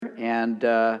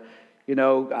And,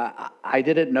 I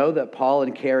didn't know that Paul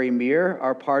and Carrie Meir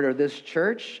are part of this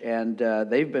church, and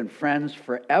they've been friends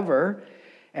forever.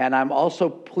 And I'm also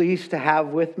pleased to have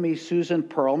with me Susan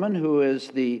Perlman, who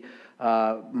is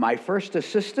my first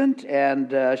assistant,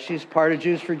 and she's part of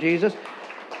Jews for Jesus.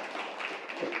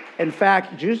 In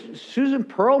fact, Susan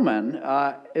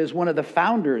Perlman is one of the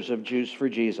founders of Jews for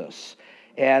Jesus.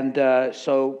 And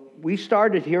so we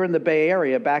started here in the Bay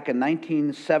Area back in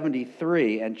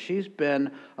 1973, and she's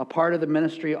been a part of the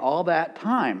ministry all that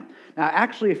time. Now,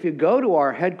 actually, if you go to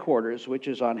our headquarters, which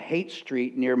is on Haight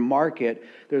Street near Market,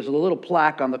 there's a little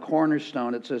plaque on the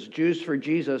cornerstone that says, Jews for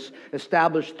Jesus,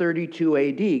 established 32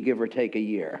 AD, give or take a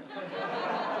year.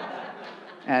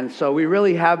 And so we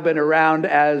really have been around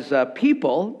as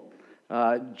people,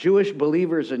 Jewish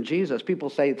believers in Jesus. People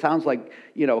say it sounds like,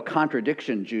 a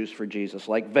contradiction, Jews for Jesus,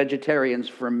 like vegetarians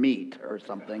for meat or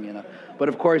something, But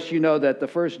of course, you know that the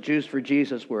first Jews for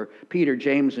Jesus were Peter,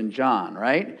 James, and John,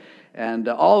 right? And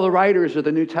all the writers of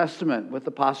the New Testament, with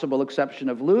the possible exception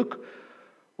of Luke,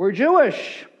 were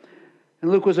Jewish.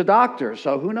 And Luke was a doctor,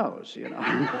 so who knows,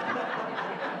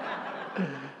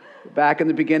 Back in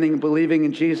the beginning, believing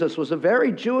in Jesus was a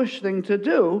very Jewish thing to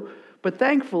do, but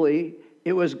thankfully,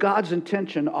 it was God's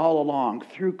intention all along,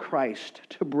 through Christ,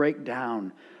 to break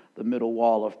down the middle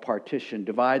wall of partition,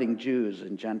 dividing Jews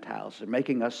and Gentiles, and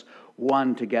making us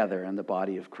one together in the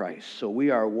body of Christ. So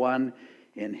we are one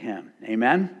in Him.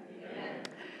 Amen? Amen.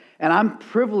 And I'm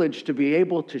privileged to be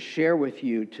able to share with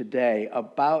you today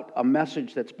about a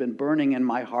message that's been burning in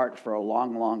my heart for a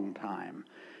long, long time.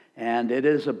 And it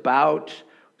is about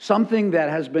something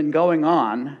that has been going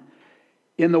on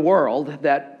in the world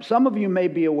that some of you may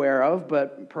be aware of,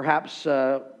 but perhaps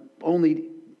only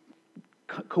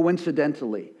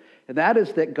coincidentally. And that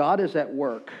is that God is at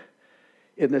work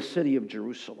in the city of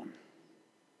Jerusalem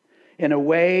in a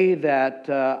way that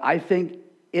I think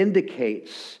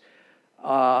indicates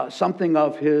something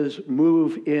of His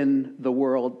move in the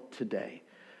world today.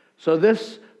 So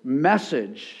this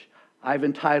message I've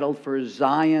entitled For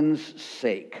Zion's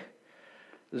Sake.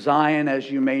 Zion,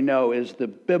 as you may know, is the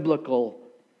biblical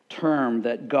term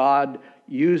that God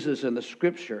uses in the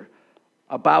Scripture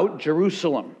about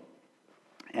Jerusalem.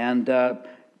 And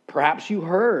perhaps you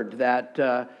heard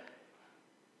that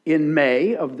in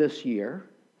May of this year,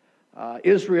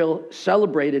 Israel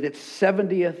celebrated its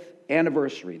 70th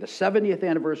anniversary, the 70th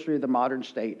anniversary of the modern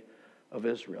state of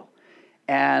Israel.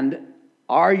 And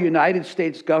our United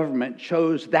States government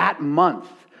chose that month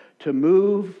to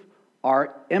move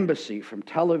our embassy from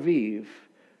Tel Aviv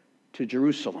to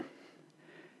Jerusalem.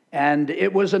 And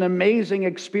it was an amazing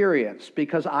experience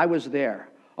because I was there,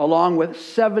 along with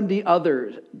 70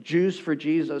 other Jews for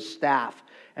Jesus staff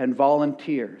and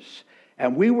volunteers.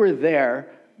 And we were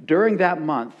there during that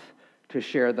month to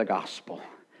share the gospel.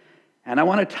 And I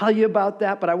want to tell you about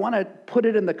that, but I want to put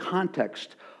it in the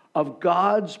context of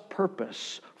God's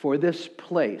purpose for this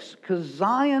place. Because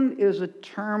Zion is a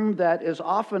term that is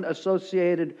often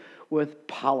associated with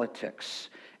politics,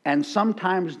 and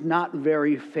sometimes not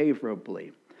very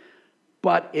favorably.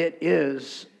 But it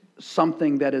is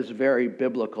something that is very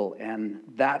biblical, and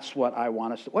that's what I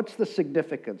want us to. What's the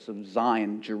significance of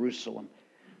Zion, Jerusalem?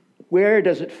 Where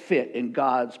does it fit in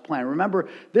God's plan? Remember,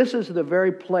 this is the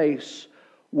very place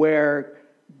where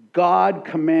God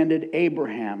commanded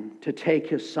Abraham to take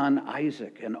his son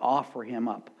Isaac and offer him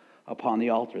up upon the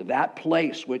altar. That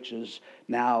place which is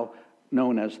now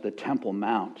known as the Temple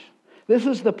Mount. This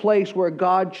is the place where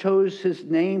God chose His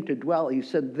name to dwell. He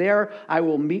said, there I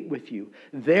will meet with you.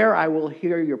 There I will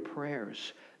hear your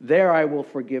prayers. There I will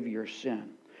forgive your sin.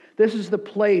 This is the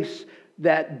place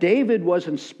that David was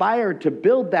inspired to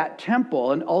build that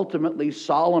temple, and ultimately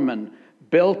Solomon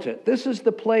built it. This is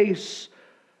the place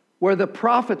where the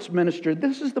prophets ministered.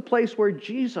 This is the place where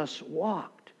Jesus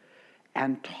walked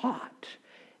and taught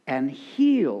and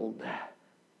healed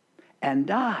and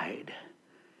died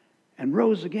and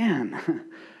rose again.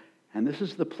 And this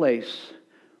is the place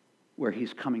where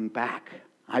He's coming back,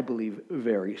 I believe,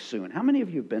 very soon. How many of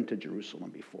you have been to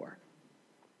Jerusalem before?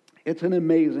 It's an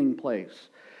amazing place.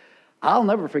 I'll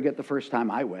never forget the first time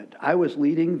I went. I was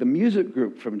leading the music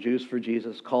group from Jews for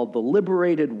Jesus called the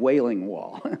Liberated Wailing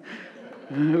Wall.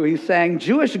 We sang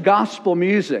Jewish gospel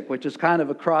music, which is kind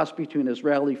of a cross between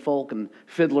Israeli folk and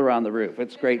Fiddler on the Roof.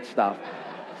 It's great stuff.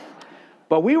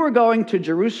 But we were going to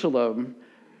Jerusalem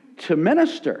to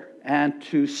minister and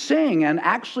to sing, and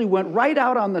actually went right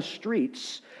out on the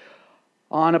streets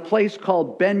on a place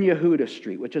called Ben Yehuda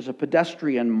Street, which is a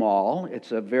pedestrian mall.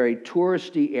 It's a very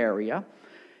touristy area.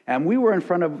 And we were in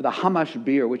front of the Hamash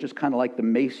Beer, which is kind of like the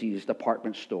Macy's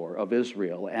department store of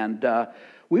Israel. And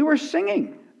we were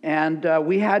singing And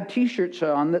we had T-shirts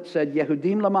on that said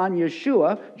Yehudim Laman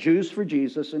Yeshua, Jews for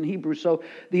Jesus in Hebrew. So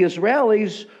the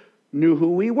Israelis knew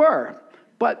who we were.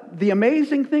 But the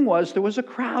amazing thing was there was a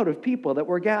crowd of people that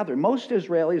were gathered. Most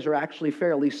Israelis are actually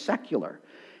fairly secular.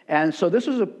 And so this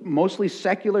was a mostly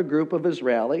secular group of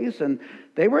Israelis, and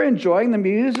they were enjoying the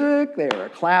music. They were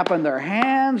clapping their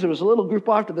hands. There was a little group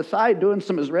off to the side doing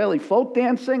some Israeli folk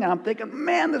dancing. And I'm thinking,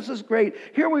 man, this is great.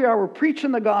 Here we are. We're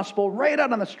preaching the gospel right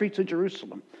out on the streets of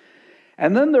Jerusalem.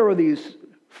 And then there were these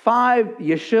 5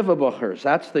 yeshiva buchers.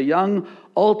 That's the young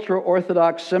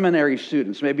ultra-Orthodox seminary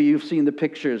students. Maybe you've seen the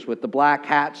pictures with the black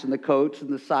hats and the coats and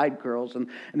the side curls. And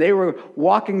they were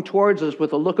walking towards us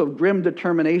with a look of grim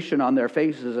determination on their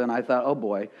faces. And I thought, oh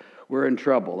boy, we're in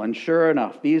trouble. And sure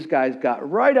enough, these guys got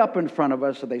right up in front of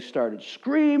us and they started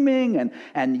screaming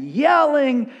and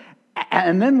yelling.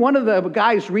 And then one of the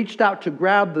guys reached out to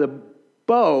grab the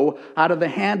bow out of the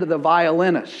hand of the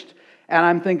violinist. And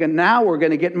I'm thinking, now we're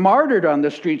going to get martyred on the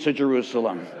streets of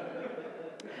Jerusalem.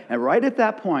 And right at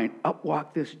that point, up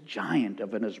walked this giant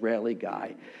of an Israeli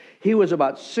guy. He was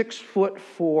about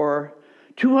 6'4",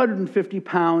 250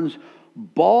 pounds,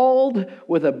 bald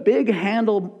with a big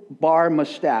handlebar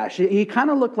mustache. He kind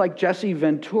of looked like Jesse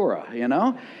Ventura, you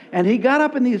know? And he got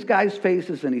up in these guys'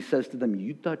 faces and he says to them,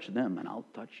 you touch them and I'll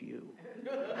touch you.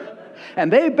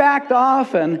 And they backed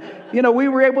off and, we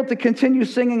were able to continue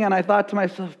singing. And I thought to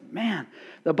myself, man,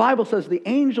 the Bible says the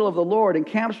angel of the Lord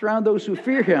encamps around those who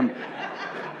fear him.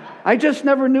 I just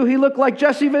never knew he looked like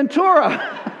Jesse Ventura.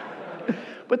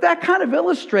 But that kind of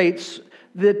illustrates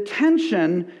the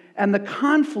tension and the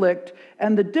conflict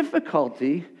and the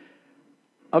difficulty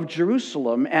of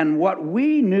Jerusalem and what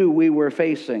we knew we were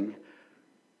facing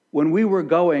when we were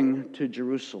going to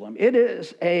Jerusalem. It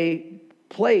is a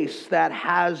place that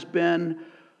has been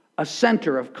a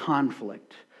center of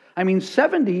conflict.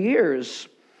 70 years,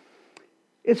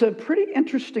 it's a pretty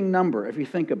interesting number if you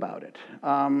think about it.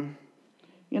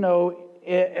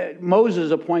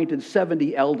 Moses appointed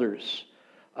 70 elders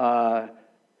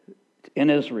in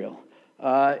Israel.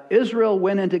 Israel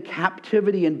went into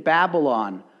captivity in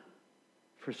Babylon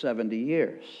for 70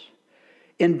 years.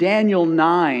 In Daniel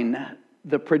 9,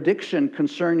 the prediction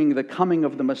concerning the coming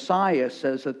of the Messiah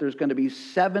says that there's going to be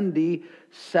 70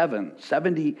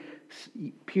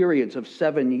 periods of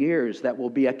 7 years that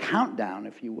will be a countdown,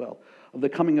 if you will, of the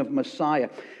coming of Messiah.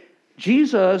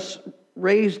 Jesus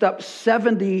raised up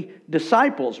 70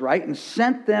 disciples, right, and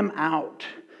sent them out.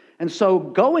 And so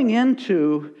going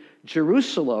into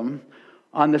Jerusalem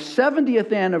on the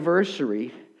 70th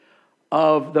anniversary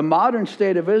of the modern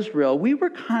state of Israel, we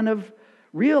were kind of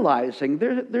realizing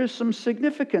there's some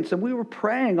significance, and we were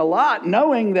praying a lot,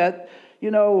 knowing that,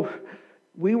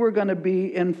 we were going to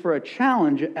be in for a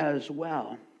challenge as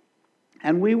well.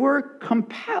 And we were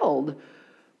compelled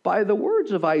by the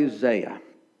words of Isaiah.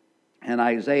 And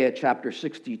Isaiah chapter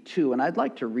 62, and I'd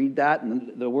like to read that,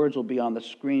 and the words will be on the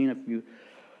screen if you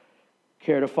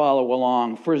care to follow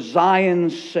along. For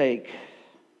Zion's sake,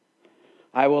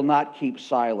 I will not keep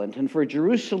silent, and for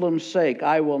Jerusalem's sake,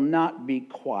 I will not be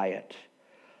quiet,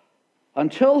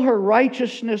 until her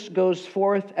righteousness goes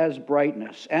forth as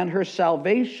brightness, and her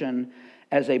salvation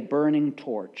as a burning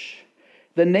torch.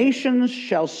 The nations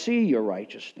shall see your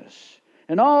righteousness,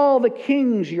 and all the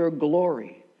kings your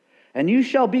glory. And you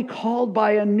shall be called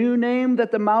by a new name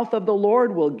that the mouth of the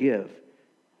Lord will give.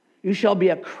 You shall be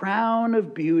a crown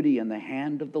of beauty in the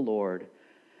hand of the Lord,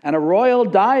 and a royal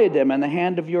diadem in the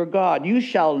hand of your God. You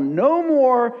shall no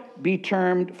more be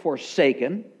termed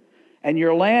forsaken, and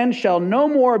your land shall no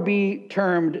more be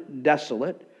termed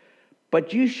desolate,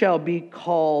 but you shall be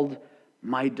called,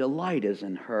 my delight is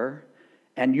in her,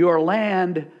 and your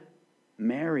land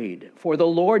married. For the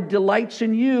Lord delights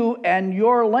in you, and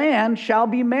your land shall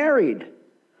be married.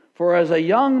 For as a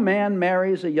young man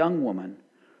marries a young woman,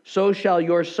 so shall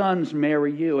your sons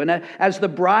marry you. And as the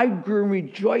bridegroom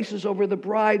rejoices over the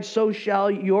bride, so shall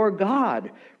your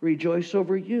God rejoice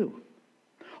over you.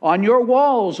 On your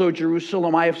walls, O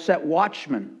Jerusalem, I have set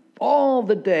watchmen all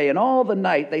the day and all the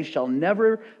night. They shall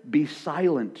never be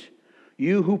silent.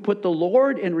 You who put the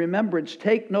Lord in remembrance,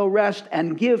 take no rest,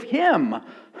 and give him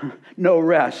no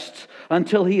rest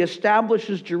until he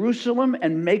establishes Jerusalem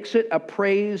and makes it a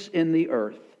praise in the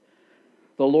earth.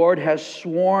 The Lord has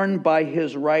sworn by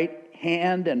his right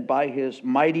hand and by his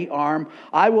mighty arm,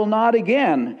 I will not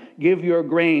again give your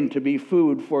grain to be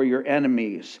food for your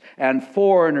enemies, and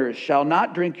foreigners shall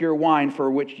not drink your wine for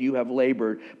which you have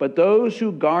labored, but those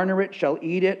who garner it shall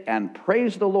eat it and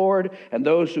praise the Lord, and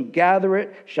those who gather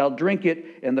it shall drink it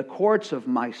in the courts of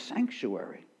my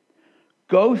sanctuary.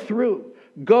 Go through,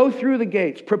 Go through the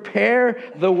gates. Prepare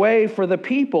the way for the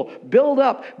people. Build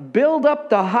up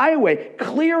the highway.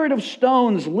 Clear it of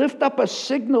stones. Lift up a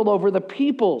signal over the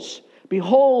peoples.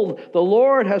 Behold, the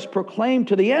Lord has proclaimed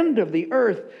to the end of the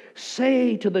earth.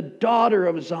 Say to the daughter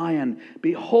of Zion,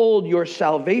 behold, your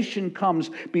salvation comes.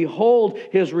 Behold,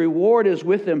 his reward is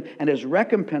with him, and his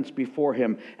recompense before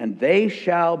him. And they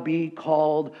shall be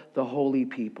called the holy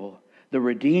people, the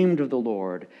redeemed of the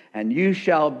Lord. And you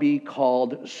shall be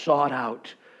called sought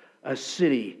out, a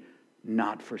city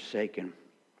not forsaken.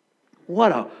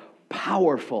 What a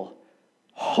powerful,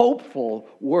 hopeful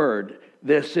word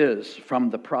this is from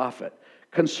the prophet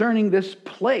concerning this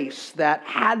place that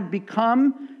had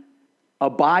become a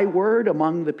byword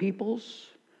among the peoples,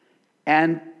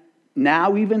 and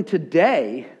now even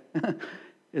today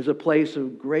is a place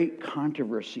of great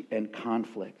controversy and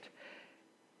conflict.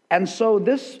 And so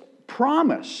this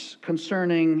promise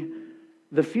concerning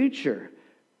the future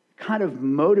kind of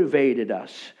motivated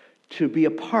us to be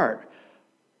a part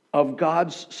of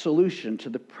God's solution to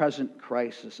the present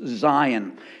crisis.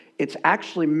 Zion, it's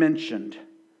actually mentioned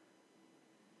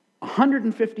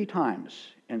 150 times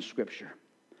in Scripture.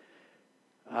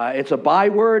 It's a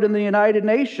byword in the United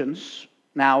Nations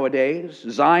nowadays.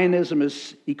 Zionism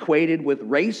is equated with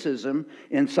racism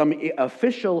in some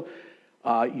official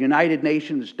United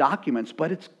Nations documents,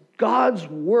 but it's God's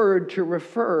word to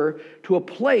refer to a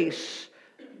place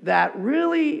that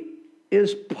really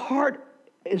is part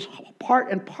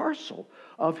and parcel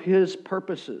of his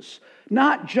purposes,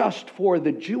 not just for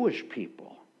the Jewish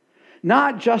people,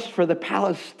 not just for the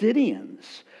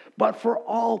Palestinians, but for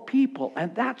all people.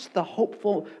 And that's the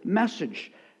hopeful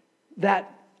message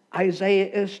that Isaiah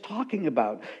is talking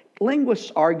about.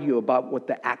 Linguists argue about what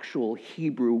the actual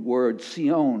Hebrew word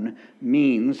Sion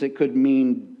means. It could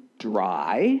mean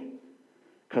dry,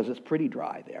 because it's pretty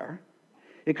dry there.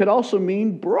 It could also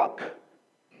mean brook,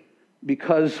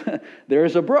 because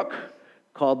there's a brook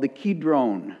called the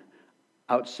Kidron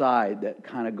outside that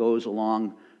kind of goes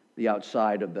along the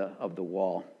outside of the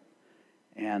wall.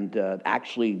 And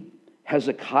actually,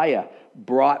 Hezekiah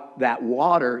brought that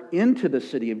water into the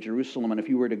city of Jerusalem. And if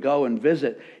you were to go and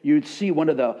visit, you'd see one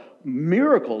of the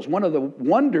miracles, one of the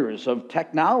wonders of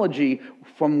technology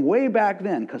from way back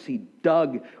then, because he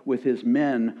dug with his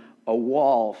men a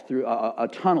wall through a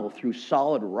tunnel through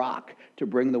solid rock to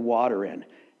bring the water in.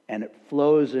 And it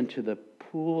flows into the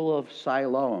pool of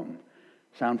Siloam.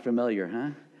 Sound familiar,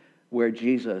 huh? Where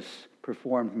Jesus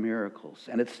performed miracles.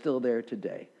 And it's still there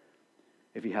today.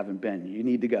 If you haven't been, you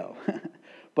need to go.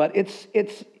 But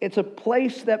it's a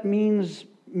place that means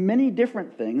many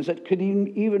different things. It could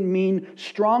even mean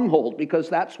stronghold, because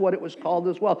that's what it was called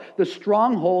as well. The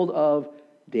stronghold of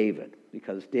David,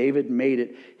 because David made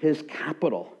it his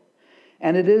capital.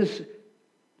 And it is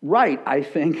right, I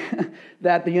think,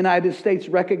 that the United States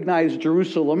recognize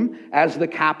Jerusalem as the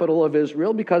capital of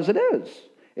Israel, because it is.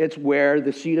 It's where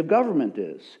the seat of government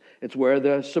is. It's where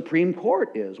the Supreme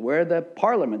Court is, where the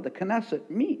Parliament, the Knesset,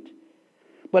 meet.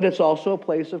 But it's also a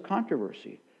place of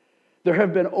controversy. There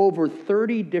have been over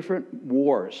 30 different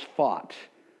wars fought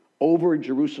over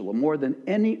Jerusalem, more than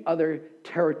any other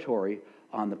territory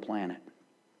on the planet.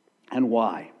 And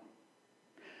why?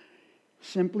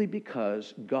 Simply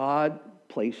because God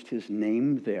placed his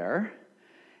name there,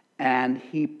 and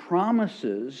he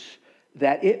promises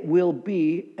that it will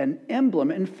be an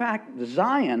emblem. In fact,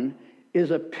 Zion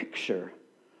is a picture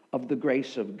of the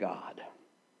grace of God.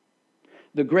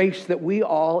 The grace that we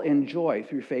all enjoy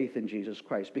through faith in Jesus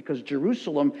Christ. Because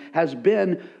Jerusalem has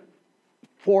been,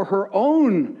 for her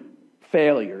own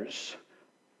failures,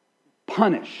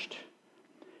 punished.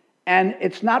 And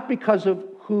it's not because of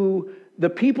who the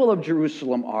people of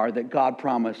Jerusalem are that God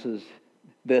promises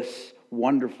this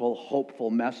wonderful, hopeful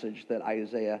message that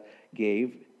Isaiah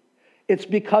gave. It's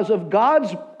because of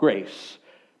God's grace,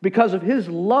 because of his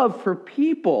love for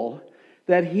people,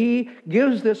 that he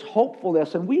gives this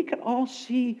hopefulness. And we can all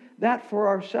see that for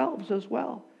ourselves as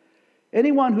well.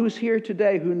 Anyone who's here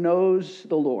today who knows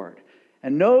the Lord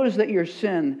and knows that your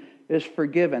sin is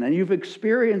forgiven and you've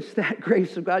experienced that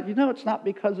grace of God, you know it's not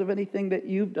because of anything that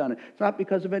you've done. It's not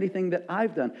because of anything that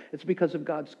I've done. It's because of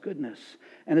God's goodness.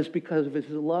 And it's because of his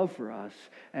love for us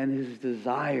and his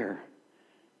desire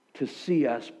to see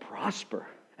us prosper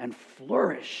and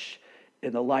flourish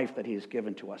in the life that he's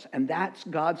given to us. And that's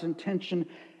God's intention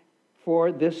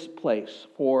for this place,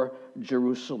 for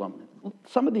Jerusalem.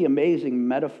 Some of the amazing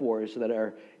metaphors that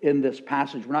are in this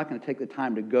passage, we're not going to take the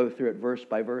time to go through it verse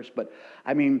by verse, but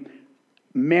I mean,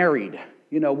 married.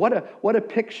 You know, what a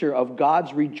picture of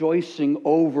God's rejoicing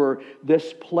over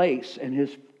this place and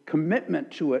his commitment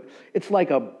to it. It's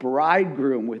like a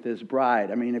bridegroom with his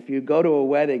bride. I mean, if you go to a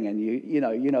wedding and you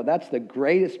know that's the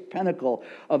greatest pinnacle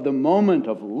of the moment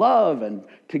of love and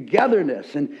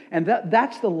togetherness. And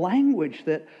that's the language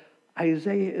that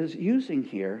Isaiah is using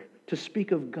here to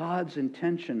speak of God's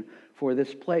intention for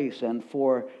this place and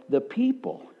for the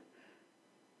people.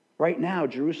 Right now,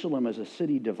 Jerusalem is a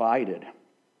city divided.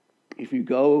 If you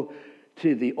go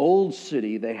to the old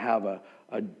city, they have a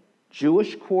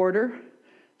Jewish quarter,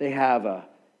 they have an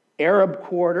Arab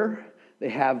quarter, they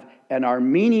have an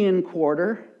Armenian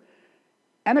quarter,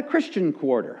 and a Christian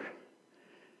quarter.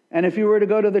 And if you were to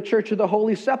go to the Church of the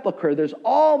Holy Sepulchre, there's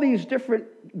all these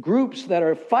different groups that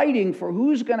are fighting for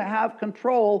who's going to have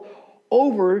control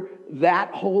over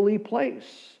that holy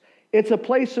place. It's a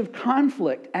place of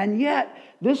conflict. And yet,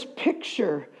 this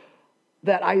picture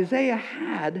that Isaiah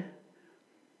had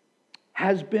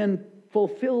has been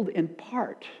fulfilled in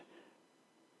part,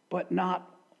 but not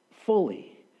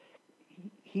fully.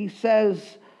 He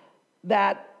says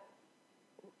that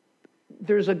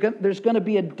there's going to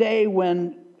be a day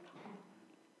when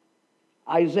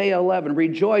Isaiah 11,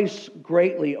 rejoice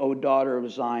greatly, O daughter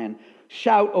of Zion.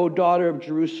 Shout, O daughter of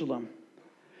Jerusalem.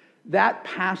 That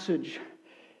passage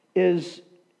is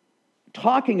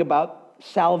talking about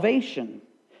salvation.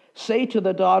 Say to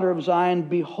the daughter of Zion,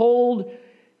 behold,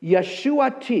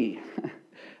 Yeshuati.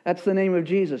 That's the name of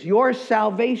Jesus. Your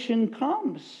salvation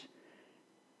comes.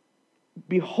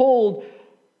 Behold,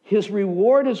 his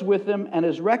reward is with him and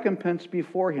his recompense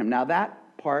before him. Now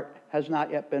that part has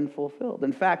not yet been fulfilled.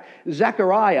 In fact,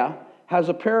 Zechariah has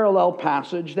a parallel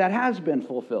passage that has been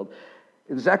fulfilled.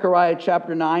 In Zechariah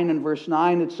chapter 9 and verse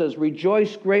 9, it says,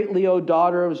 rejoice greatly, O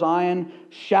daughter of Zion.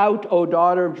 Shout, O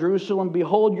daughter of Jerusalem.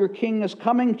 Behold, your king is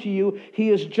coming to you. He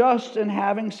is just and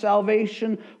having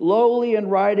salvation, lowly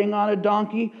and riding on a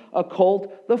donkey, a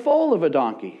colt, the foal of a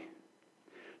donkey.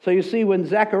 So you see, when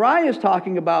Zechariah is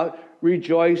talking about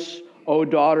rejoice, O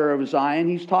daughter of Zion,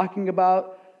 he's talking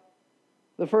about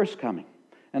the first coming.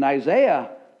 And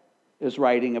Isaiah is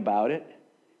writing about it.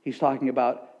 He's talking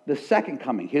about the second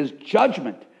coming. His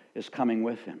judgment is coming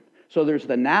with him. So there's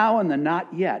the now and the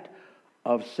not yet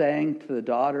of saying to the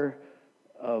daughter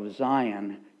of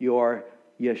Zion, your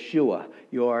Yeshua,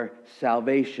 your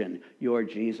salvation, your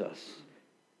Jesus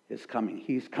is coming.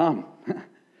 He's come.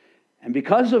 And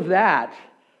because of that,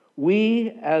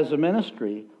 we as a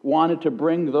ministry wanted to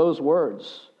bring those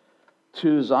words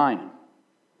to Zion.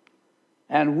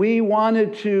 And we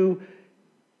wanted to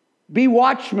be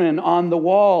watchmen on the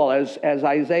wall, as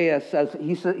Isaiah says.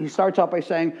 He starts off by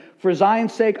saying, for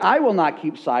Zion's sake, I will not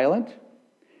keep silent.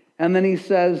 And then he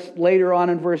says later on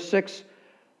in verse 6,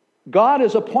 God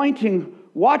is appointing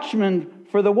watchmen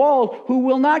for the wall who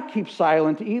will not keep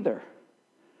silent either.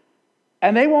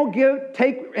 And they won't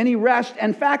take any rest.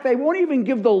 In fact, they won't even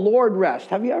give the Lord rest.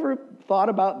 Have you ever thought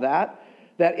about that?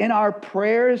 That in our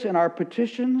prayers, in our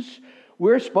petitions,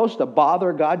 we're supposed to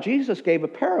bother God. Jesus gave a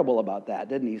parable about that,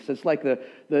 didn't he? So it's like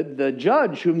the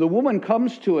judge whom the woman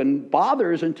comes to and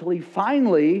bothers until he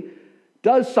finally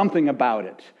does something about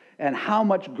it. And how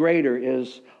much greater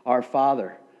is our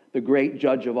Father, the great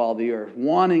judge of all the earth,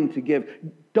 wanting to give.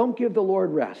 Don't give the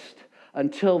Lord rest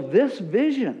until this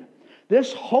vision,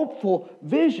 this hopeful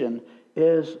vision,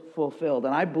 is fulfilled.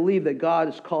 And I believe that God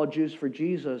has called Jews for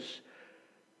Jesus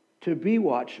to be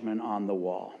watchmen on the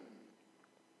wall.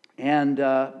 And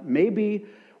maybe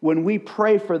when we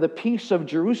pray for the peace of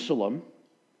Jerusalem,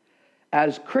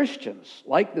 as Christians,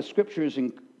 like the Scriptures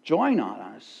enjoin on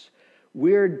us,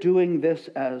 we're doing this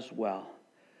as well.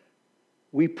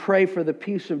 We pray for the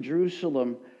peace of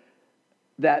Jerusalem,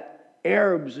 that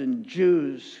Arabs and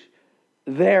Jews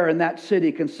there in that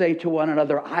city can say to one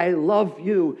another, I love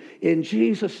you in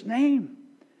Jesus' name.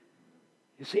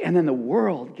 You see, and then the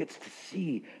world gets to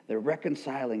see the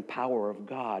reconciling power of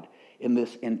God in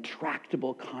this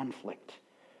intractable conflict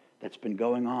that's been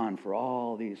going on for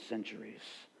all these centuries.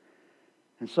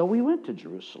 And so we went to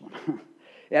Jerusalem.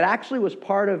 It actually was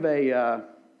part of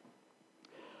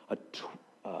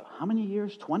how many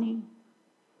years? 20?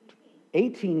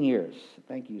 18 years.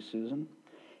 Thank you, Susan.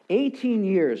 18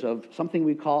 years of something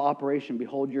we call Operation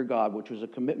Behold Your God, which was a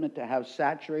commitment to have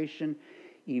saturation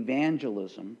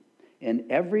evangelism in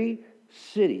every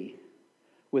city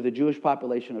with a Jewish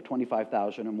population of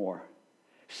 25,000 or more.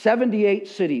 78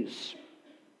 cities,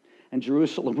 and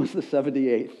Jerusalem was the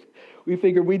 78th. We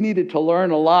figured we needed to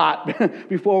learn a lot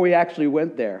before we actually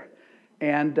went there.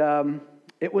 And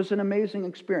it was an amazing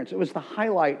experience. It was the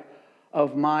highlight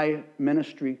of my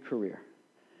ministry career.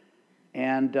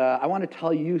 And I want to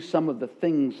tell you some of the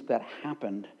things that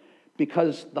happened,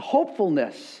 because the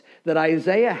hopefulness that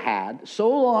Isaiah had so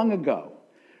long ago,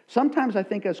 Sometimes I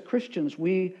think as Christians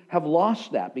we have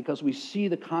lost that because we see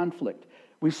the conflict.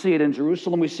 We see it in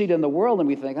Jerusalem, we see it in the world, and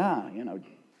we think,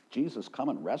 Jesus, come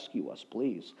and rescue us,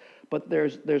 please. But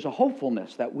there's a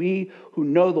hopefulness that we who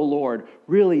know the Lord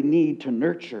really need to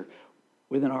nurture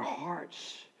within our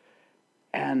hearts.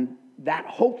 And that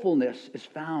hopefulness is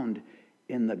found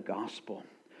in the gospel.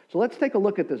 So let's take a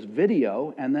look at this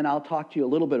video, and then I'll talk to you a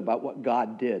little bit about what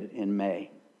God did in May.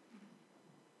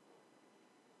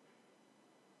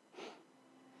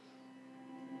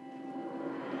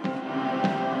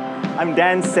 I'm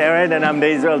Dan Serrett, and I'm the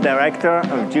Israel Director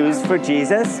of Jews for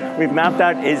Jesus. We've mapped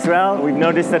out Israel. We've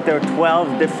noticed that there are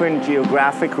 12 different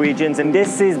geographic regions, and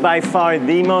this is by far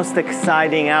the most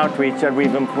exciting outreach that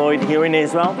we've employed here in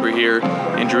Israel. We're here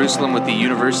in Jerusalem with the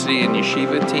university and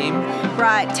yeshiva team.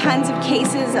 Brought tons of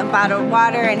cases of bottled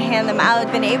water and hand them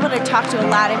out. Been able to talk to a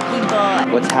lot of people.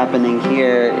 What's happening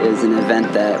here is an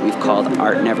event that we've called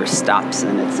Art Never Stops,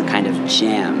 and it's a kind of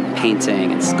jam,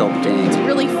 painting and sculpting. It's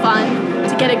really fun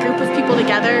to get a group of people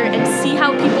together and see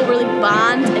how people really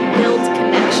bond and build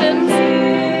connections.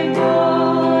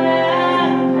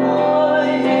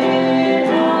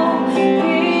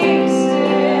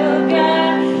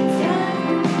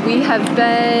 We have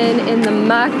been in the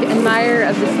muck and mire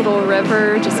of this little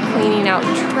river, just cleaning out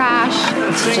trash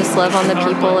to just love on the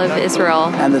people of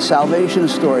Israel. And the salvation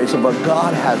stories of what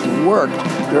God has worked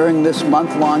during this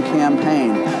month-long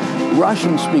campaign.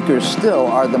 Russian speakers still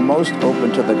are the most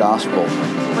open to the gospel.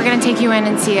 We're going to take you in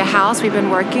and see a house we've been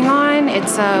working on.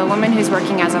 It's a woman who's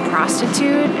working as a prostitute,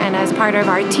 and as part of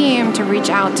our team to reach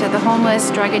out to the homeless,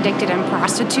 drug addicted, and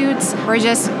prostitutes. We're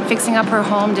just fixing up her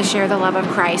home to share the love of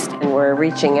Christ. And we're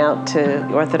reaching out to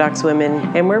Orthodox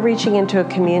women, and we're reaching into a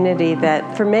community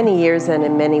that for many years and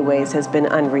in many ways has been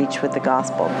unreached with the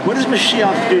gospel. What does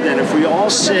Mashiach do then? If we all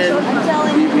sin,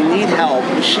 we need help.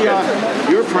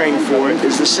 Mashiach, you're praying for it,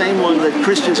 is the same one that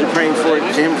Christians are praying for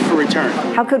him for return.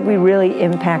 How could we really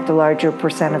impact a larger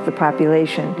percent of the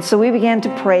population? So we began to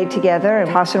pray together and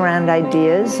toss around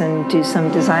ideas and do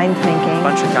some design thinking. A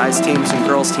bunch of guys' teams and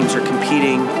girls' teams are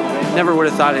competing. Never would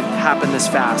have thought it'd happen this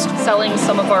fast. Selling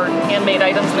some of our handmade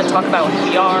items and then talk about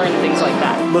who we are and things like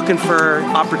that. Looking for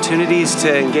opportunities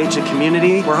to engage the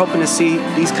community. We're hoping to see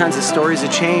these kinds of stories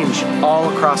of change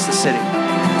all across the city.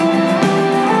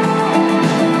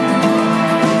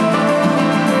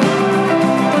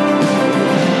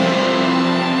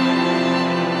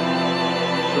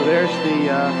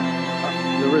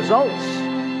 The results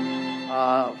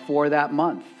for that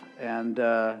month, and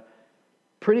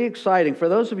pretty exciting. For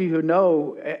those of you who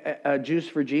know Jews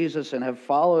for Jesus and have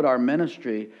followed our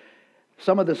ministry,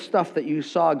 some of the stuff that you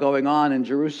saw going on in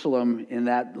Jerusalem in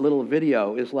that little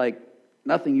video is like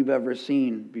nothing you've ever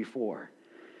seen before.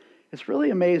 It's really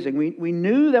amazing. We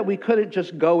knew that we couldn't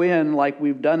just go in like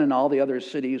we've done in all the other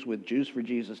cities with Jews for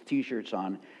Jesus t-shirts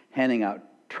on, handing out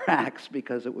tracts,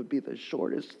 because it would be the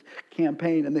shortest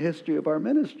campaign in the history of our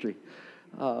ministry.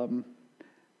 2/3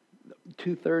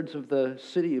 of the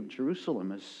city of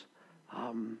Jerusalem is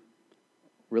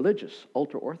religious,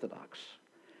 ultra-Orthodox.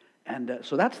 And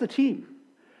so that's the team.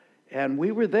 And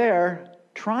we were there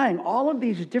trying all of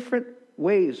these different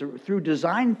ways through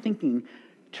design thinking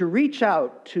to reach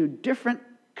out to different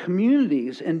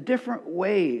communities in different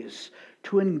ways,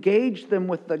 to engage them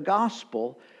with the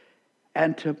gospel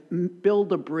and to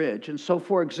build a bridge. And so,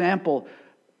 for example,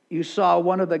 you saw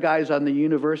one of the guys on the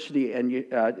university and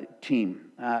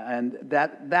team, and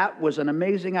that was an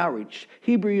amazing outreach.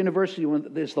 Hebrew University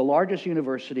is the largest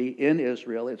university in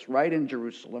Israel. It's right in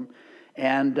Jerusalem.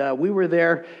 And we were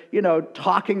there,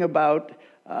 talking about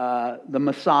the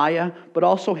Messiah, but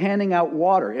also handing out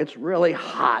water. It's really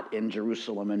hot in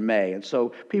Jerusalem in May. And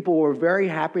so people were very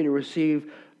happy to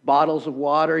receive bottles of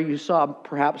water. You saw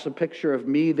perhaps a picture of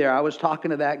me there. I was talking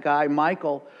to that guy,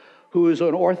 Michael, who is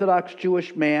an Orthodox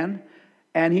Jewish man,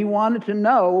 and he wanted to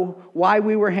know why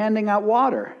we were handing out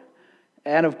water.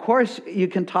 And of course, you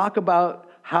can talk about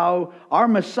how our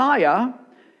Messiah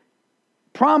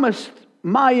promised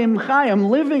Mayim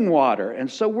Chayim, living water. And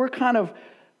so we're kind of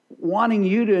wanting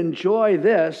you to enjoy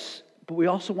this, but we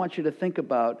also want you to think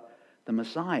about the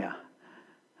Messiah.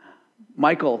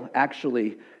 Michael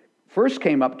actually first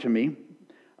came up to me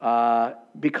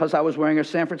because I was wearing a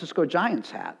San Francisco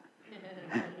Giants hat.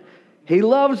 He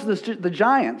loves the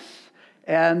Giants.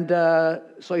 And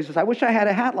so he says, I wish I had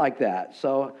a hat like that.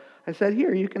 So I said,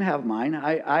 here, you can have mine.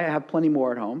 I have plenty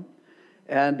more at home.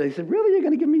 And he said, really, you're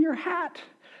going to give me your hat?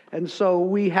 And so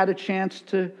we had a chance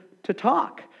to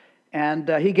talk. And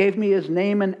he gave me his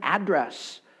name and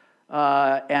address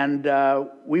And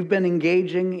we've been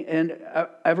engaging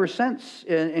ever since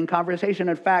in conversation.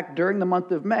 In fact, during the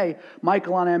month of May,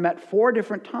 Michael and I met 4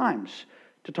 different times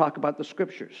to talk about the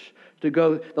scriptures.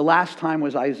 The last time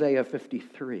was Isaiah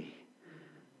 53.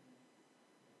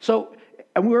 So,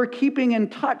 and we were keeping in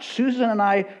touch. Susan and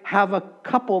I have a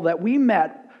couple that we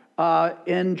met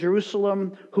in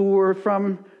Jerusalem who were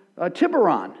from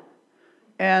Tiburon.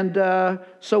 And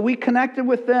so we connected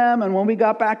with them, and when we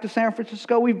got back to San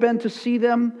Francisco, we've been to see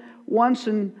them once,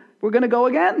 and we're going to go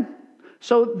again.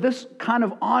 So this kind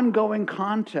of ongoing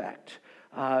contact,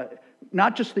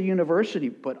 not just the university,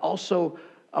 but also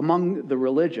among the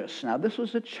religious. Now, this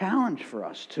was a challenge for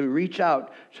us to reach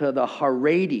out to the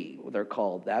Haredi, they're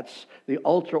called. That's the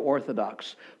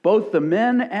ultra-Orthodox, both the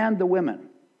men and the women.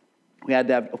 We had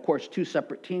to have, of course, 2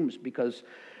 separate teams because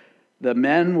the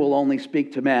men will only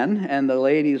speak to men, and the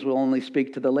ladies will only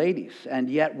speak to the ladies. And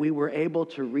yet we were able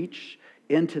to reach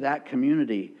into that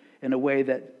community in a way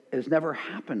that has never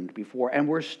happened before. And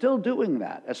we're still doing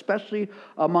that, especially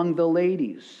among the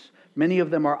ladies. Many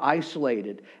of them are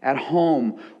isolated at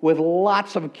home with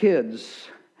lots of kids.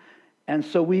 And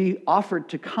so we offered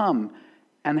to come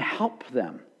and help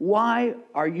them. Why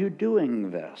are you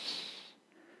doing this?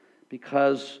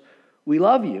 Because we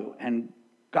love you, and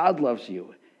God loves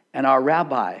you. And our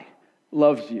rabbi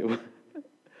loves you.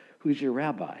 Who's your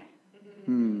rabbi?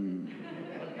 You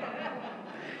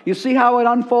see how it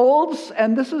unfolds?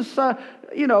 And this is,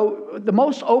 the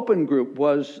most open group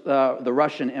was the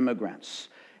Russian immigrants.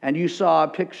 And you saw a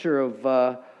picture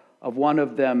of one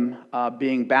of them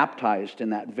being baptized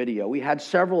in that video. We had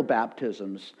several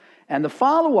baptisms. And the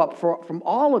follow-up from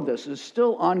all of this is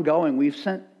still ongoing. We've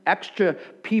sent extra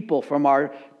people from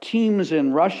our teams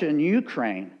in Russia and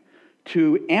Ukraine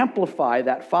to amplify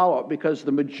that follow-up, because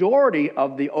the majority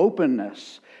of the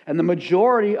openness and the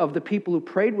majority of the people who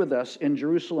prayed with us in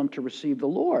Jerusalem to receive the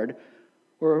Lord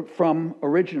were from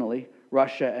originally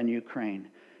Russia and Ukraine.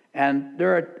 And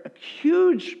they're a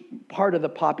huge part of the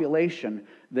population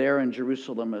there in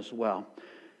Jerusalem as well.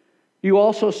 You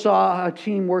also saw a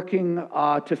team working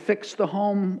to fix the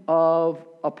home of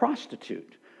a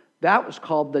prostitute. That was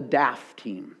called the DAF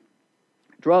team.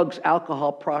 Drugs,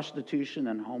 alcohol, prostitution,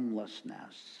 and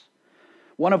homelessness.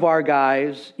 One of our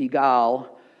guys, Igal,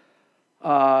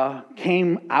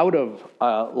 came out of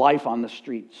life on the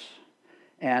streets.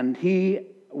 And he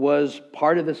was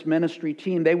part of this ministry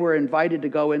team. They were invited to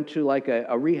go into like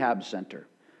a rehab center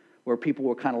where people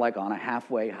were kind of like on a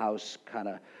halfway house, kind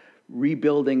of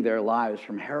rebuilding their lives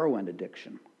from heroin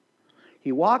addiction.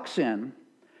 He walks in,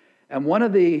 and one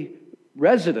of the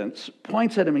residents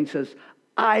points at him and he says,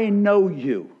 "I know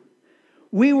you.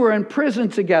 We were in prison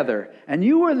together, and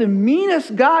you were the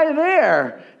meanest guy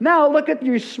there. Now look at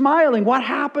you smiling. What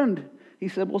happened?" He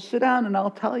said, "Well, sit down and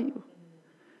I'll tell you."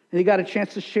 And he got a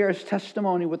chance to share his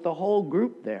testimony with the whole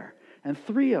group there. And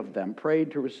 3 of them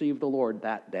prayed to receive the Lord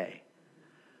that day.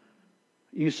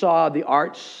 You saw the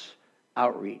arts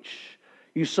outreach.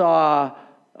 You saw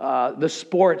the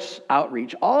sports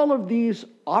outreach. All of these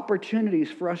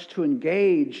opportunities for us to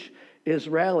engage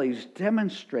Israelis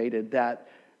demonstrated that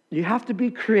you have to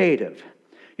be creative.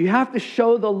 You have to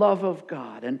show the love of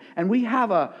God. And we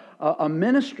have a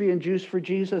ministry in Jews for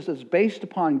Jesus that's based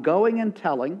upon going and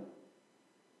telling,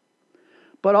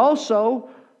 but also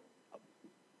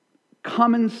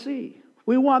come and see.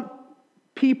 We want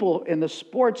people in the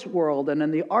sports world and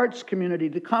in the arts community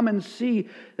to come and see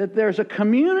that there's a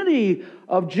community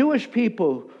of Jewish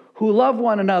people who love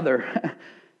one another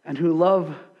and who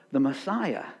love the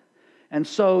Messiah. And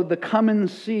so the come and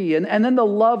see, and then the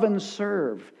love and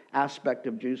serve aspect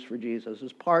of Jews for Jesus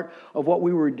is part of what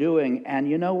we were doing. And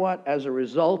you know what? As a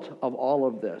result of all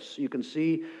of this, you can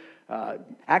see,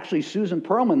 actually Susan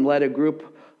Perlman led a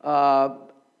group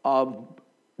of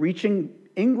reaching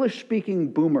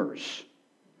English-speaking boomers.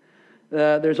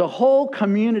 There's a whole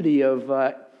community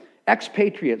of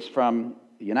expatriates from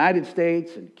the United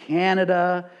States and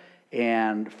Canada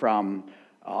and from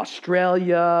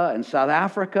Australia and South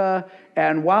Africa.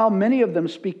 And while many of them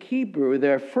speak Hebrew,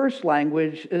 their first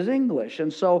language is English.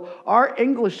 And so our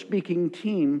English-speaking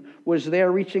team was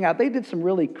there reaching out. They did some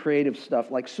really creative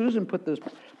stuff. Like Susan put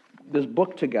this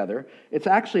book together. It's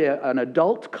actually an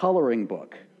adult coloring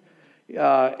book.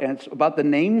 And it's about the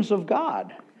names of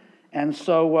God. And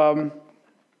so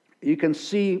you can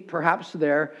see perhaps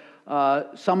there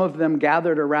some of them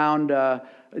gathered around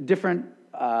different...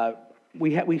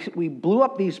 We blew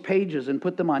up these pages and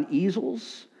put them on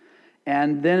easels,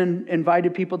 and then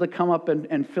invited people to come up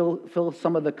and fill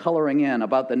some of the coloring in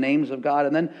about the names of God.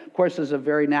 And then, of course, there's a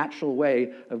very natural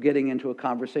way of getting into a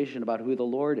conversation about who the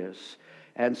Lord is.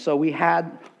 And so we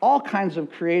had all kinds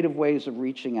of creative ways of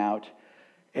reaching out.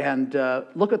 And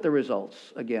look at the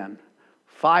results again.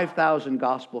 5,000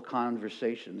 gospel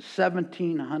conversations,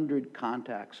 1,700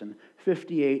 contacts, and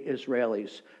 58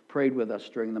 Israelis prayed with us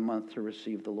during the month to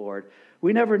receive the Lord.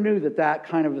 We never knew that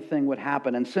kind of a thing would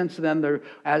happen. And since then,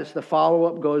 as the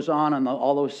follow-up goes on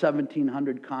all those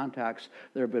 1,700 contacts,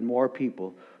 there have been more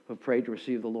people who have prayed to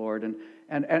receive the Lord.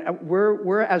 And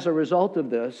we're, as a result of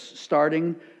this,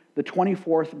 starting the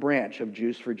 24th branch of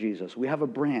Jews for Jesus. We have a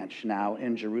branch now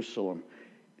in Jerusalem.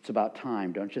 It's about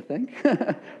time, don't you think?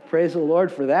 Praise the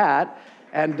Lord for that.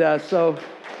 And so,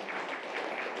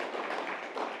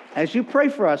 as you pray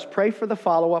for us, pray for the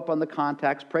follow-up on the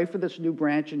contacts, pray for this new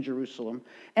branch in Jerusalem,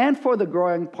 and for the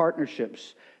growing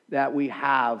partnerships that we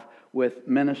have with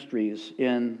ministries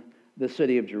in the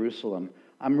city of Jerusalem.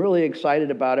 I'm really excited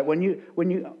about it. When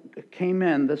you came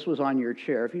in, this was on your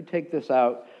chair. If you take this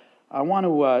out, I want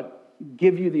to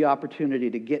give you the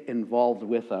opportunity to get involved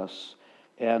with us.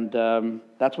 And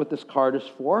that's what this card is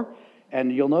for.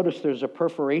 And you'll notice there's a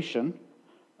perforation.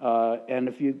 And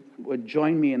if you would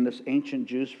join me in this ancient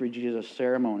Jews for Jesus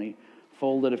ceremony,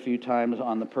 fold it a few times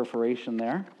on the perforation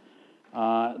there.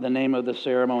 The name of the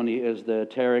ceremony is the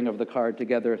tearing of the card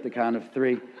together at the count of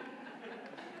 3.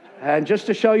 And just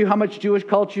to show you how much Jewish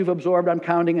culture you've absorbed, I'm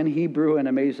counting in Hebrew, and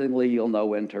amazingly, you'll know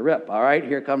when to rip. All right,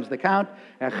 here comes the count.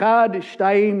 Echad,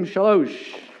 shtayim,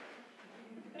 shalosh.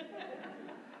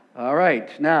 All right,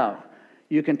 now,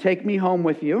 you can take me home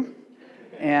with you,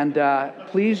 and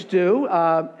please do,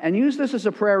 and use this as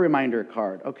a prayer reminder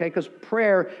card, okay? Because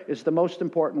prayer is the most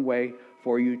important way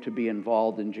for you to be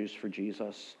involved in Jews for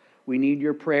Jesus. We need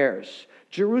your prayers.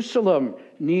 Jerusalem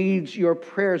needs your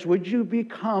prayers. Would you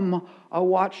become a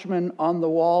watchman on the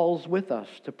walls with us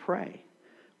to pray?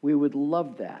 We would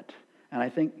love that. And I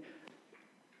think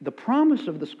the promise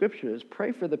of the Scripture is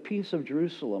pray for the peace of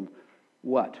Jerusalem.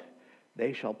 What?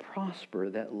 They shall prosper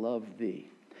that love thee.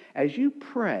 As you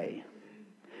pray,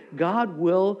 God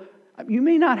will, you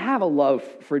may not have a love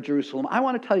for Jerusalem. I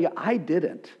want to tell you, I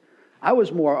didn't. I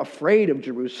was more afraid of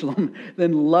Jerusalem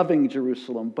than loving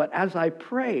Jerusalem. But as I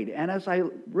prayed and as I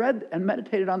read and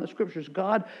meditated on the Scriptures,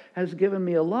 God has given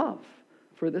me a love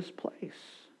for this place.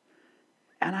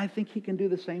 And I think He can do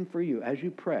the same for you as you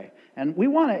pray. And we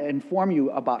want to inform you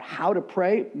about how to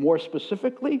pray more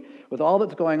specifically with all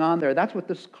that's going on there. That's what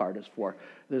this card is for.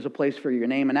 There's a place for your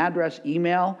name and address,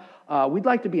 email. We'd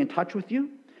like to be in touch with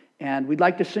you. And we'd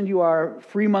like to send you our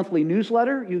free monthly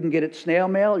newsletter. You can get it snail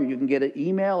mail, or you can get it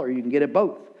email, or you can get it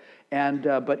both. And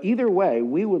but either way,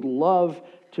 we would love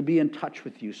to be in touch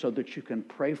with you so that you can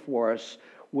pray for us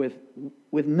with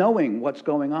knowing what's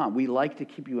going on. We like to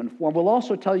keep you informed. We'll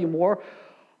also tell you more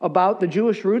about the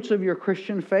Jewish roots of your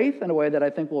Christian faith in a way that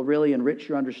I think will really enrich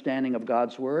your understanding of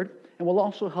God's Word. And will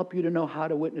also help you to know how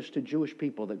to witness to Jewish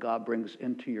people that God brings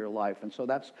into your life. And so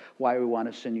that's why we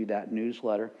want to send you that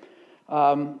newsletter.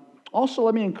 Also,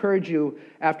 let me encourage you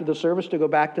after the service to go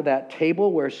back to that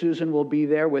table where Susan will be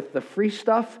there with the free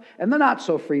stuff and the not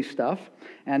so free stuff.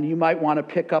 And you might want to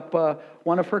pick up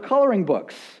one of her coloring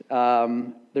books.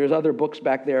 There's other books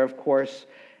back there, of course.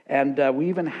 And we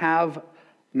even have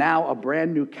now a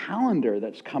brand new calendar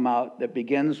that's come out that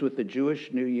begins with the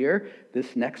Jewish New Year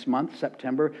this next month,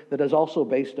 September, that is also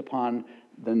based upon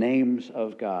the names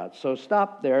of God. So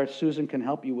stop there. Susan can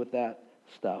help you with that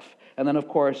stuff. And then, of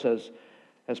course,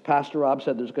 as Pastor Rob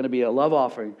said, there's going to be a love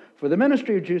offering for the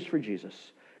ministry of Jews for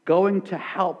Jesus, going to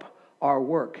help our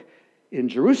work in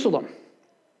Jerusalem.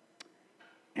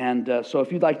 And so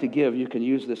if you'd like to give, you can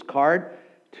use this card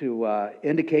to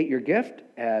indicate your gift,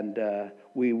 and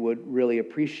we would really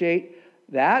appreciate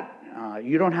that.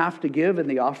 You don't have to give in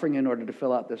the offering in order to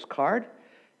fill out this card,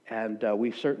 and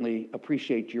we certainly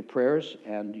appreciate your prayers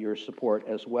and your support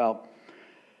as well.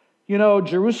 You know,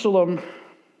 Jerusalem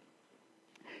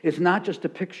is not just a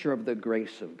picture of the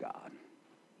grace of God.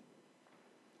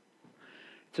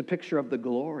 It's a picture of the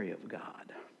glory of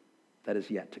God that is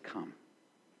yet to come.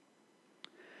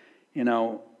 You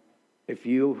know, if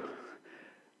you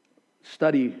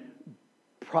study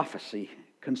prophecy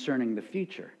concerning the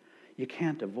future, you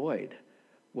can't avoid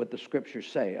what the Scriptures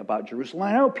say about Jerusalem.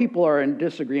 I know people are in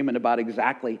disagreement about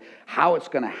exactly how it's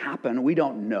going to happen. We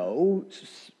don't know.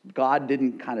 God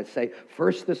didn't kind of say,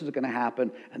 first this is going to happen,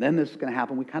 and then this is going to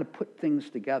happen. We kind of put things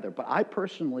together. But I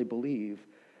personally believe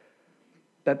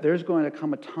that there's going to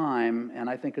come a time, and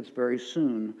I think it's very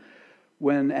soon,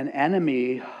 when an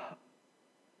enemy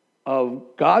of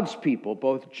God's people,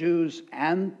 both Jews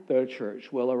and the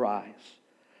church, will arise.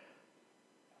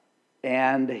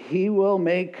 And he will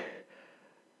make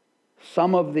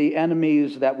some of the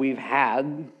enemies that we've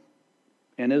had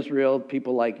in Israel,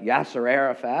 people like Yasser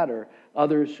Arafat or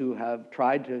others who have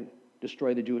tried to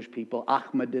destroy the Jewish people,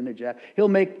 Ahmadinejad. He'll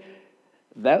make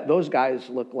those guys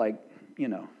look like,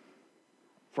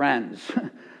 friends.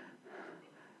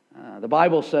 The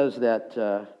Bible says that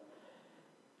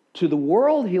to the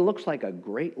world, he looks like a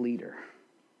great leader.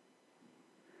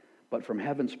 But from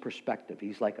heaven's perspective,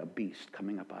 he's like a beast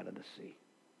coming up out of the sea.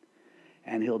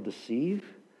 And he'll deceive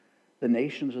the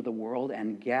nations of the world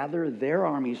and gather their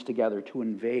armies together to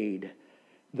invade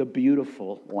the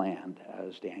beautiful land,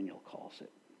 as Daniel calls it.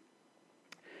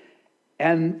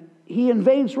 And he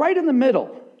invades right in the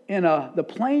middle, in the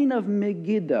plain of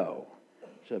Megiddo.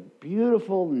 It's a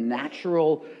beautiful,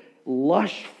 natural,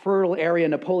 lush, fertile area.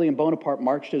 Napoleon Bonaparte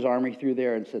marched his army through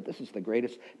there and said, this is the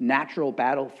greatest natural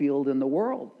battlefield in the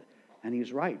world. And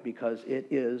he's right, because it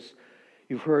is,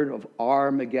 you've heard of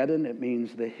Armageddon. It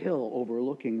means the hill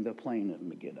overlooking the plain of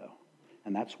Megiddo.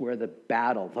 And that's where the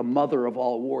battle, the mother of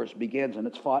all wars, begins. And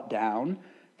it's fought down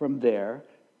from there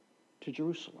to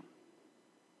Jerusalem.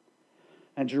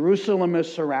 And Jerusalem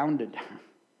is surrounded.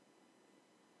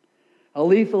 A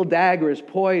lethal dagger is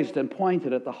poised and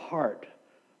pointed at the heart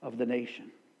of the nation.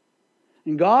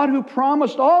 And God, who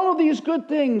promised all of these good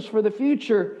things for the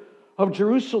future of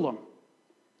Jerusalem,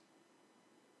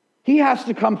 he has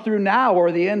to come through now,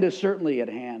 or the end is certainly at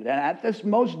hand. And at this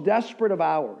most desperate of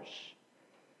hours,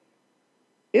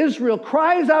 Israel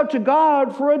cries out to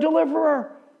God for a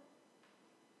deliverer.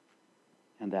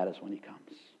 And that is when he comes.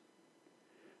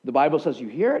 The Bible says you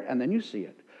hear it and then you see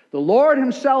it. The Lord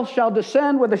himself shall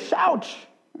descend with a shout.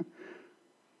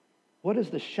 What does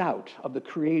the shout of the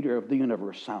creator of the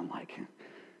universe sound like?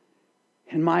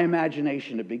 In my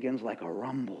imagination, it begins like a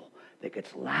rumble that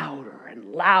gets louder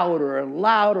and louder and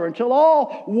louder until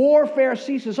all warfare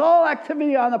ceases. All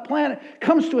activity on the planet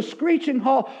comes to a screeching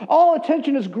halt. All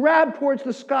attention is grabbed towards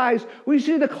the skies. We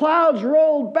see the clouds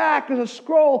rolled back as a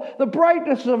scroll. The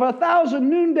brightness of 1,000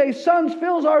 noonday suns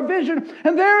fills our vision.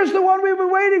 And there's the one we've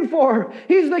been waiting for.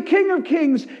 He's the King of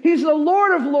Kings. He's the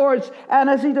Lord of Lords. And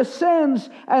as he descends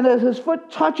and as his foot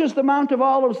touches the Mount of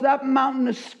Olives, that mountain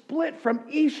is split from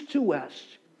east to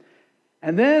west.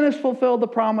 And then is fulfilled the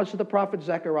promise of the prophet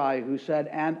Zechariah, who said,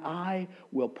 and I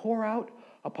will pour out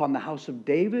upon the house of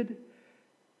David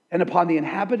and upon the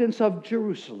inhabitants of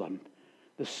Jerusalem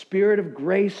the spirit of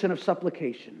grace and of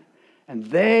supplication, and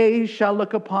they shall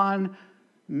look upon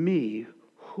me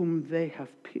whom they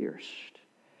have pierced.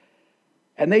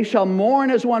 And they shall mourn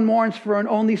as one mourns for an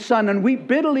only son, and weep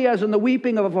bitterly as in the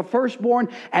weeping of a firstborn.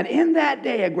 And in that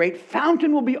day a great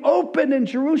fountain will be opened in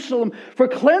Jerusalem for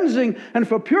cleansing and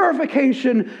for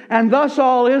purification, and thus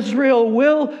all Israel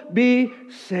will be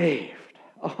saved.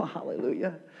 Oh,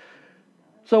 hallelujah.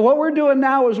 So what we're doing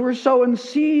now is we're sowing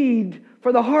seed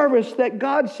for the harvest that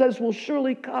God says will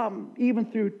surely come, even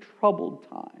through troubled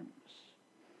times.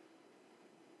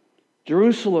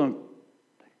 Jerusalem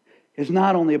is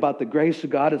not only about the grace of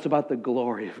God, it's about the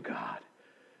glory of God.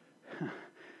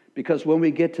 Because when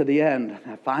we get to the end,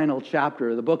 that final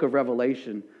chapter, the book of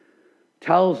Revelation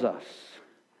tells us,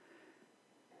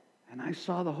 and I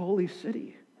saw the holy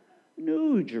city,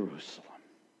 New Jerusalem,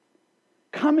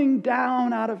 coming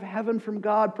down out of heaven from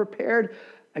God, prepared,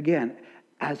 again,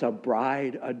 as a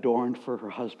bride adorned for her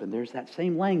husband. There's that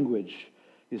same language,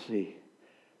 you see.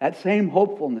 That same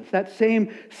hopefulness, that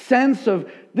same sense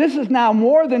of this is now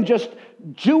more than just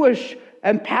Jewish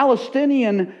and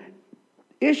Palestinian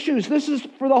issues. This is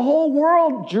for the whole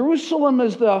world. Jerusalem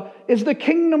is the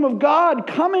kingdom of God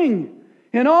coming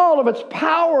in all of its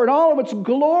power and all of its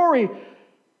glory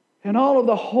and all of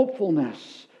the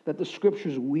hopefulness that the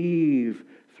scriptures weave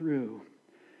through.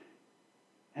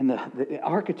 And the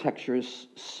architecture is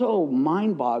so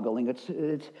mind-boggling.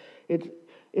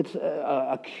 It's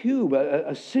a cube,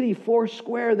 a city 4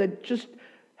 square that just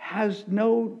has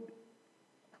no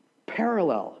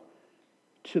parallel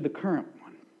to the current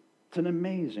one. It's an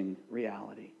amazing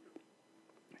reality.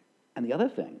 And the other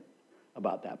thing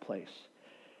about that place,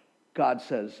 God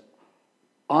says,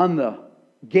 on the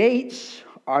gates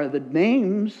are the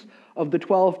names of the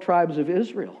 12 tribes of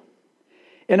Israel.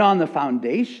 And on the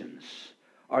foundations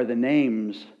are the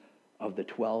names of the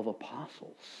 12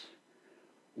 apostles.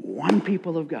 One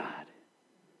people of God,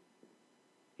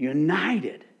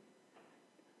 united,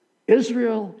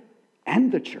 Israel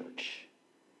and the church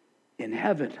in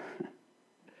heaven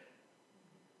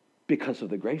because of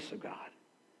the grace of God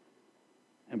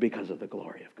and because of the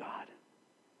glory of God.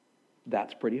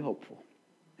 That's pretty hopeful.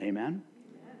 Amen?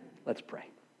 Let's pray.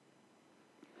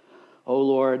 Oh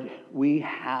Lord, we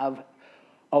have,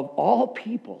 of all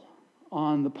people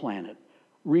on the planet,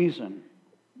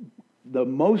 the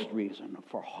most reason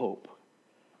for hope.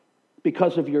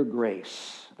 because of your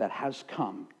grace that has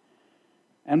come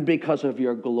and because of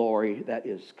your glory that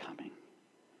is coming.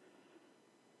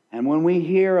 And when we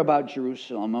hear about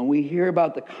Jerusalem and we hear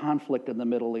about the conflict in the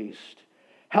Middle East,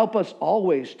 help us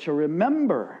always to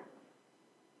remember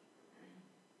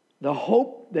the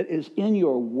hope that is in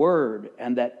your word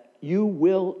and that you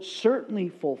will certainly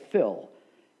fulfill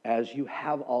as you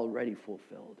have already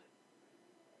fulfilled.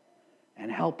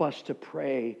 And help us to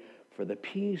pray for the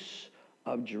peace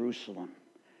of Jerusalem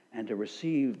and to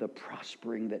receive the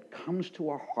prospering that comes to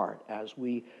our heart as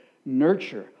we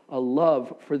nurture a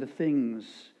love for the things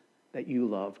that you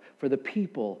love, for the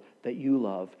people that you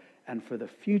love, and for the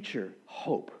future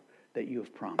hope that you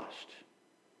have promised.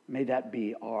 May that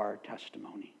be our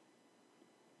testimony.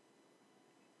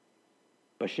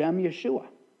 B'Shem Yeshua,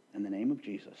 in the name of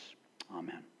Jesus.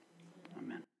 Amen.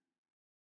 Amen.